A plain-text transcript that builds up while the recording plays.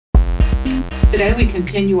Today we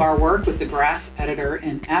continue our work with the graph editor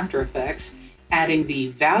in After Effects, adding the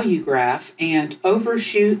value graph and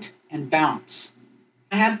overshoot and bounce.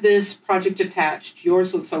 I have this project attached.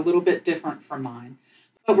 Yours looks a little bit different from mine,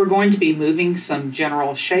 but we're going to be moving some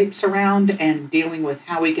general shapes around and dealing with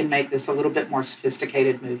how we can make this a little bit more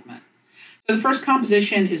sophisticated movement. So the first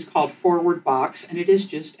composition is called forward box, and it is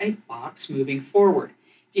just a box moving forward.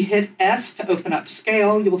 If you hit S to open up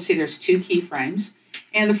scale, you will see there's two keyframes.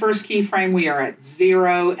 And the first keyframe we are at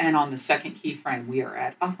 0, and on the second keyframe we are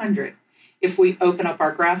at 100. If we open up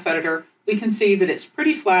our graph editor, we can see that it's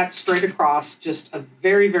pretty flat, straight across, just a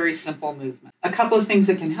very, very simple movement. A couple of things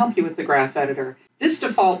that can help you with the graph editor. This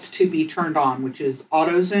defaults to be turned on, which is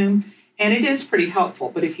auto zoom, and it is pretty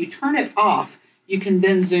helpful. But if you turn it off, you can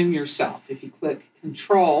then zoom yourself. If you click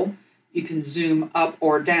Control, you can zoom up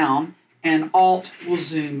or down, and Alt will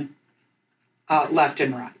zoom left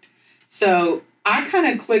and right. So I kind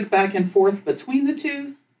of click back and forth between the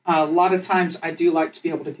two. A lot of times I do like to be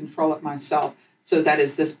able to control it myself. So that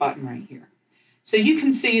is this button right here. So you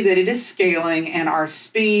can see that it is scaling and our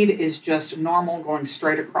speed is just normal going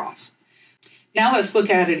straight across. Now let's look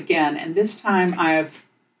at it again. And this time I have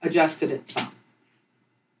adjusted it some.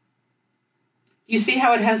 You see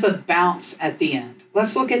how it has a bounce at the end.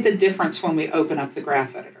 Let's look at the difference when we open up the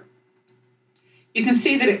graph editor. You can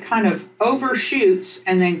see that it kind of overshoots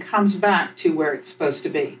and then comes back to where it's supposed to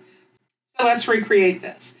be. So let's recreate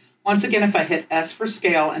this. Once again, if I hit S for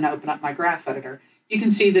scale and open up my graph editor, you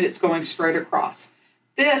can see that it's going straight across.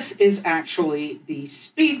 This is actually the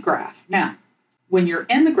speed graph. Now, when you're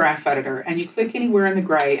in the graph editor and you click anywhere in the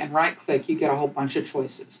gray and right click, you get a whole bunch of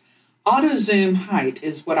choices. Auto zoom height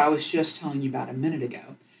is what I was just telling you about a minute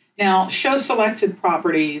ago. Now, show selected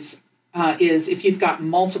properties is if you've got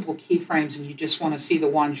multiple keyframes and you just want to see the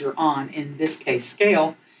ones you're on, in this case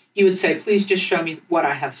scale, you would say, please just show me what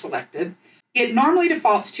I have selected. It normally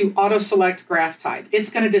defaults to auto select graph type. It's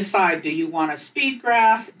going to decide, do you want a speed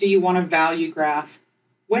graph? Do you want a value graph?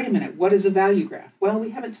 Wait a minute, what is a value graph? Well, we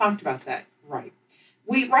haven't talked about that, right?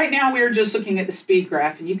 Right now we're just looking at the speed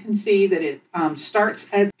graph, and you can see that it starts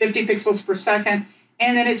at 50 pixels per second,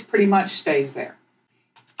 and then it pretty much stays there.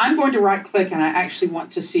 I'm going to right click and I actually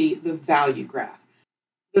want to see the value graph.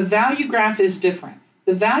 The value graph is different.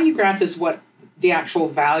 The value graph is what the actual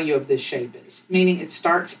value of this shape is, meaning it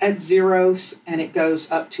starts at 0 and it goes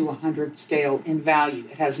up to 100 scale in value.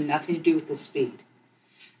 It has nothing to do with the speed.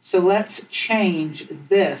 So let's change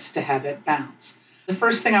this to have it bounce. The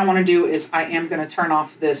first thing I want to do is I am going to turn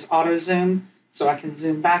off this auto zoom so I can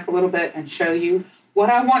zoom back a little bit and show you. What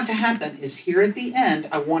I want to happen is here at the end,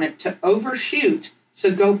 I want it to overshoot.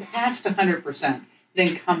 So go past 100%,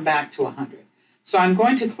 then come back to 100. So I'm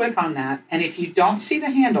going to click on that, and if you don't see the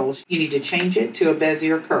handles, you need to change it to a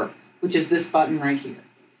Bezier curve, which is this button right here.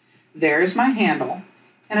 There's my handle,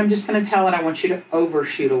 and I'm just going to tell it I want you to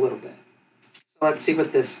overshoot a little bit. So let's see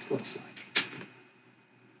what this looks like.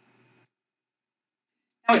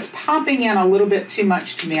 Now it's popping in a little bit too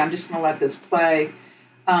much to me. I'm just going to let this play.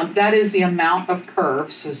 That is the amount of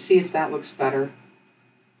curve, so see if that looks better.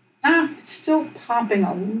 It's still popping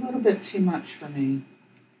a little bit too much for me.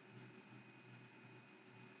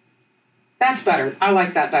 That's better. I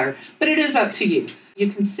like that better. But it is up to you.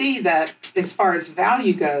 You can see that as far as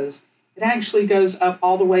value goes, it actually goes up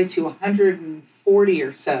all the way to 140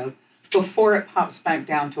 or so before it pops back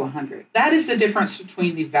down to 100. That is the difference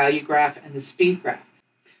between the value graph and the speed graph.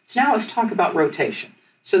 So now let's talk about rotation.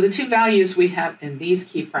 So the two values we have in these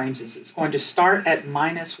keyframes is it's going to start at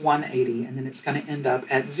minus 180 and then it's going to end up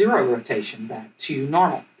at 0 rotation back to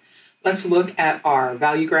normal. Let's look at our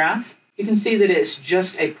value graph. You can see that it's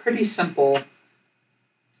just a pretty simple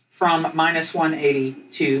from minus 180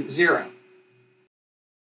 to 0.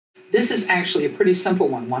 This is actually a pretty simple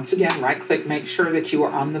one. Once again, right click, make sure that you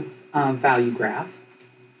are on the value graph.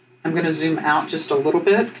 I'm going to zoom out just a little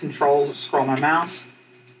bit, control, scroll my mouse.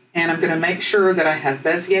 And I'm going to make sure that I have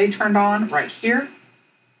Bezier turned on right here.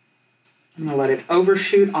 I'm going to let it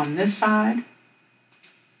overshoot on this side.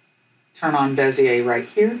 Turn on Bezier right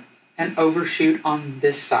here. And overshoot on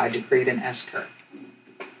this side to create an S-curve.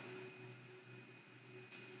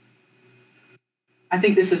 I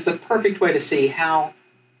think this is the perfect way to see how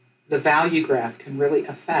the value graph can really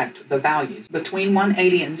affect the values. Between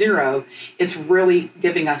 180 and 0, it's really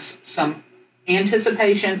giving us some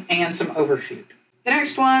anticipation and some overshoot. The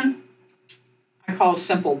next one I call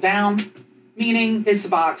simple down, meaning it's a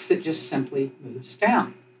box that just simply moves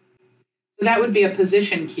down. So that would be a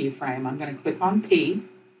position keyframe. I'm going to click on P,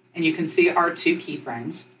 and you can see our two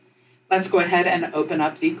keyframes. Let's go ahead and open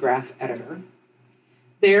up the graph editor.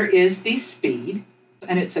 There is the speed,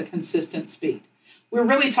 and it's a consistent speed. We're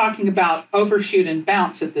really talking about overshoot and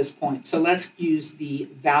bounce at this point, so let's use the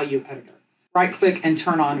value editor. Right-click and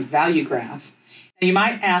turn on value graph. And you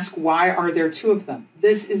might ask, why are there two of them?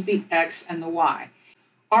 This is the X and the Y.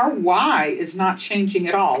 Our Y is not changing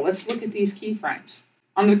at all. Let's look at these keyframes.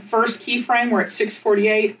 On the first keyframe, we're at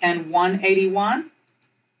 648 and 181.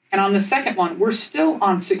 And on the second one, we're still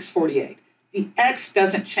on 648. The X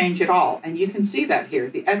doesn't change at all, and you can see that here.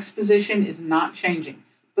 The X position is not changing,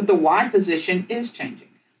 but the Y position is changing.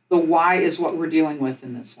 The Y is what we're dealing with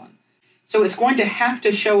in this one. So it's going to have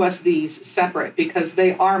to show us these separate because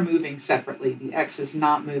they are moving separately. The X is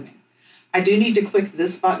not moving. I do need to click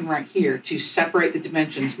this button right here to separate the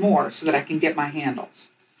dimensions more so that I can get my handles.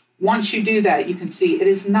 Once you do that, you can see it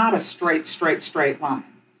is not a straight line.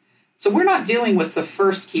 So we're not dealing with the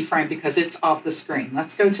first keyframe because it's off the screen.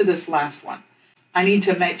 Let's go to this last one. I need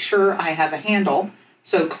to make sure I have a handle.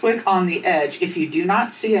 So click on the edge. If you do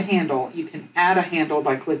not see a handle, you can add a handle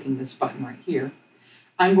by clicking this button right here.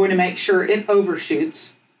 I'm going to make sure it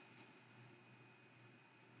overshoots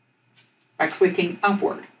by clicking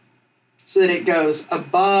upward so that it goes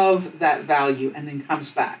above that value and then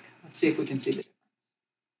comes back. Let's see if we can see the difference.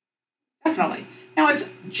 Definitely. Now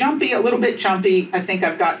it's jumpy, a little bit jumpy. I think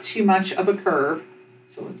I've got too much of a curve.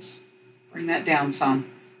 So let's bring that down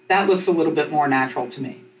some. That looks a little bit more natural to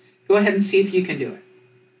me. Go ahead and see if you can do it.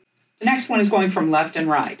 The next one is going from left and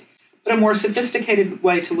right. But a more sophisticated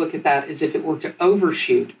way to look at that is if it were to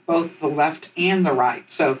overshoot both the left and the right.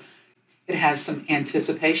 So it has some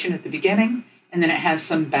anticipation at the beginning, and then it has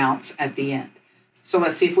some bounce at the end. So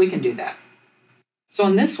let's see if we can do that. So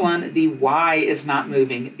on this one, the Y is not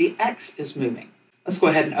moving, the X is moving. Let's go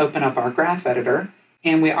ahead and open up our graph editor,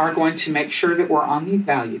 and we are going to make sure that we're on the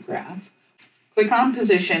value graph. Click on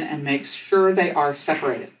position and make sure they are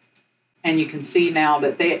separated. And you can see now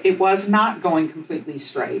that it was not going completely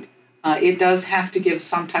straight. It does have to give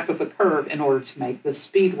some type of a curve in order to make the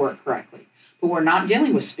speed work correctly. But we're not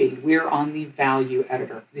dealing with speed. We're on the value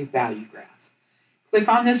editor, the value graph. Click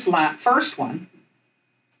on this first one.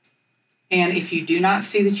 And if you do not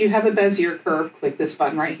see that you have a Bezier curve, click this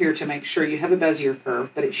button right here to make sure you have a Bezier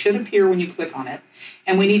curve, but it should appear when you click on it.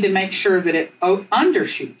 And we need to make sure that it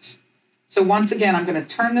undershoots. So once again, I'm going to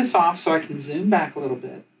turn this off so I can zoom back a little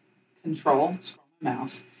bit. Control, scroll my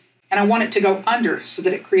mouse. And I want it to go under so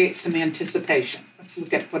that it creates some anticipation. Let's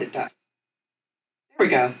look at what it does. There we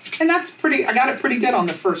go. And that's pretty, I got it pretty good on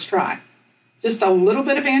the first try. Just a little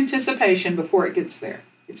bit of anticipation before it gets there.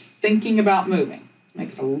 It's thinking about moving.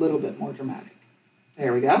 Make it a little bit more dramatic.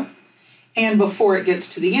 There we go. And before it gets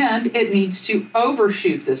to the end, it needs to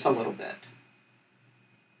overshoot this a little bit.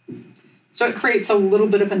 So it creates a little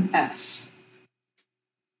bit of an S.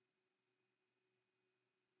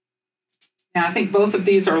 Now I think both of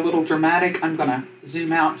these are a little dramatic. I'm going to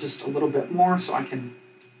zoom out just a little bit more so I can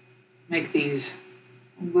make these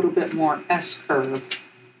a little bit more S curve.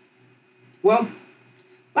 Well,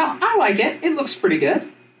 I like it. It looks pretty good.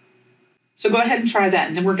 So go ahead and try that,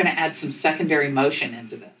 and then we're going to add some secondary motion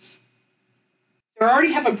into this. So we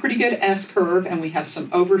already have a pretty good S curve, and we have some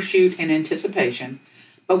overshoot and anticipation,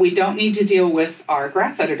 but we don't need to deal with our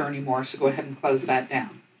graph editor anymore, so go ahead and close that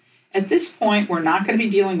down. At this point, we're not going to be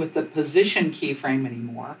dealing with the position keyframe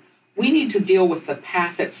anymore. We need to deal with the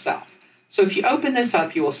path itself. So if you open this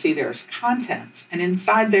up, you will see there's contents, and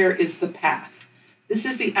inside there is the path. This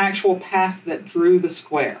is the actual path that drew the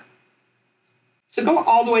square. So go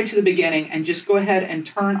all the way to the beginning and just go ahead and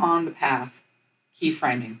turn on the path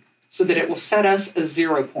keyframing so that it will set us a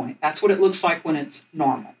 0 point. That's what it looks like when it's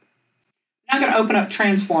normal. Now I'm going to open up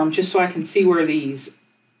Transform just so I can see where these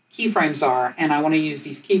keyframes are, and I want to use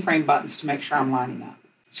these keyframe buttons to make sure I'm lining up.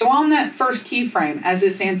 So on that first keyframe, as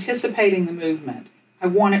it's anticipating the movement, I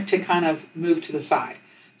want it to kind of move to the side.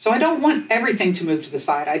 So I don't want everything to move to the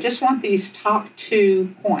side. I just want these top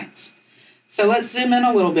 2 points. So let's zoom in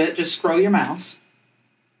a little bit. Just scroll your mouse.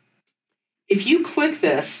 If you click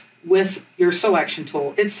this with your selection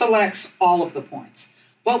tool, it selects all of the points.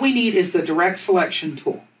 What we need is the direct selection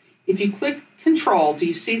tool. If you click Control, do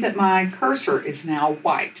you see that my cursor is now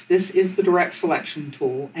white? This is the direct selection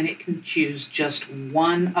tool, and it can choose just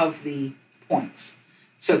one of the points.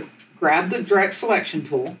 So grab the direct selection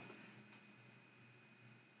tool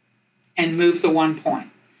and move the 1 point.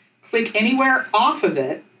 Click anywhere off of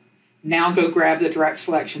it. Now go grab the direct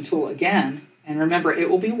selection tool again, and remember it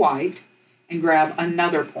will be white, and grab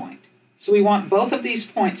another point. So we want both of these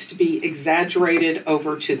points to be exaggerated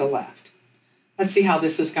over to the left. Let's see how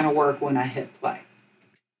this is going to work when I hit play.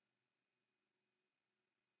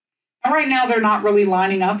 Now right now they're not really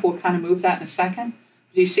lining up. We'll kind of move that in a second.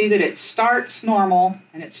 But you see that it starts normal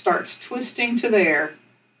and it starts twisting to there.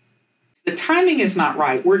 The timing is not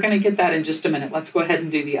right. We're going to get that in just a minute. Let's go ahead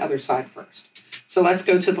and do the other side first. So let's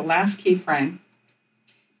go to the last keyframe.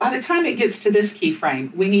 By the time it gets to this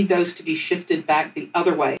keyframe, we need those to be shifted back the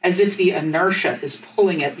other way, as if the inertia is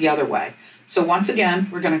pulling it the other way. So once again,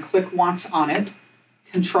 we're going to click once on it,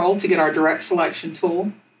 Control to get our direct selection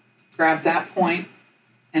tool, grab that point,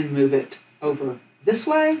 and move it over this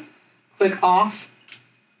way. Click off,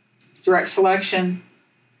 direct selection,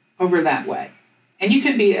 over that way. And you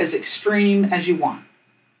can be as extreme as you want.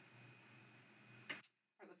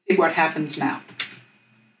 Let's see what happens now.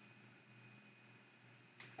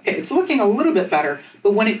 Okay, it's looking a little bit better,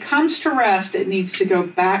 but when it comes to rest, it needs to go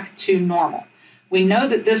back to normal. We know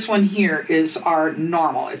that this one here is our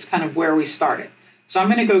normal. It's kind of where we started. So I'm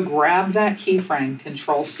going to go grab that keyframe,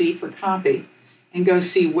 Control-C for copy, and go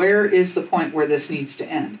see where is the point where this needs to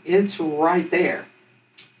end. It's right there.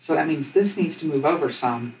 So that means this needs to move over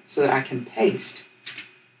some so that I can paste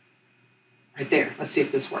right there. Let's see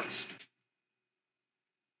if this works.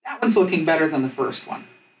 That one's looking better than the first one.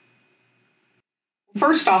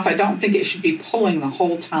 First off, I don't think it should be pulling the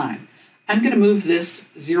whole time. I'm going to move this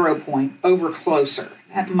 0 point over closer.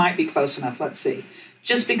 That might be close enough. Let's see.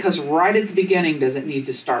 Just because right at the beginning does it need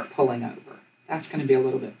to start pulling over. That's going to be a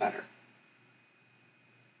little bit better.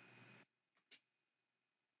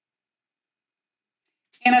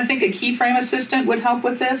 And I think a keyframe assistant would help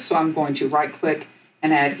with this. So I'm going to right click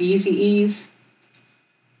and add Easy Ease.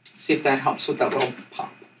 See if that helps with that little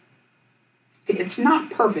pop. It's not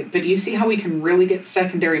perfect, but you see how we can really get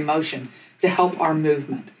secondary motion to help our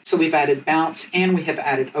movement. So we've added bounce and we have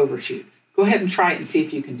added overshoot. Go ahead and try it and see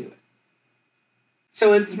if you can do it.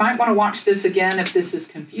 So you might want to watch this again if this is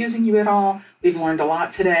confusing you at all. We've learned a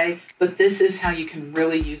lot today, but this is how you can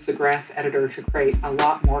really use the graph editor to create a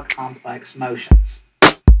lot more complex motions.